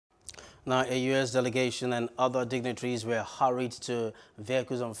Now, a U.S. delegation and other dignitaries were hurried to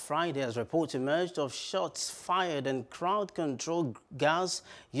vehicles on Friday as reports emerged of shots fired and crowd control gas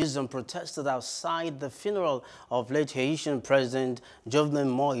used on protesters outside the funeral of late Haitian President Jovenel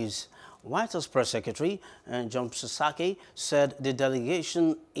Moise. White House Press Secretary John Psaki said the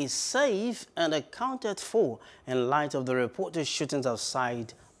delegation is safe and accounted for in light of the reported shootings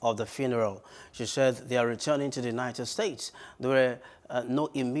outside of the funeral. She said they are returning to the United States. There were no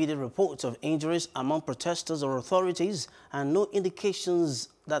immediate reports of injuries among protesters or authorities and no indications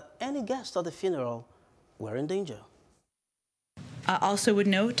that any guests at the funeral were in danger. Also would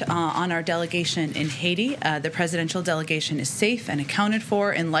note on our delegation in Haiti, the presidential delegation is safe and accounted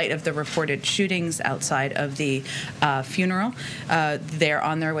for in light of the reported shootings outside of the funeral. They're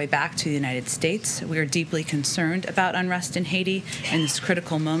on their way back to the United States. We are deeply concerned about unrest in Haiti. In this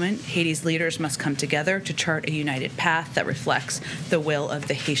critical moment, Haiti's leaders must come together to chart a united path that reflects the will of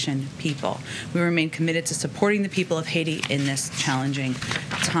the Haitian people. We remain committed to supporting the people of Haiti in this challenging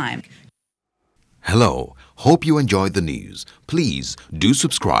time. Hello, hope you enjoyed the news. Please do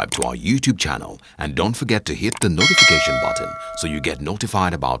subscribe to our YouTube channel and don't forget to hit the notification button so you get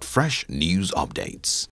notified about fresh news updates.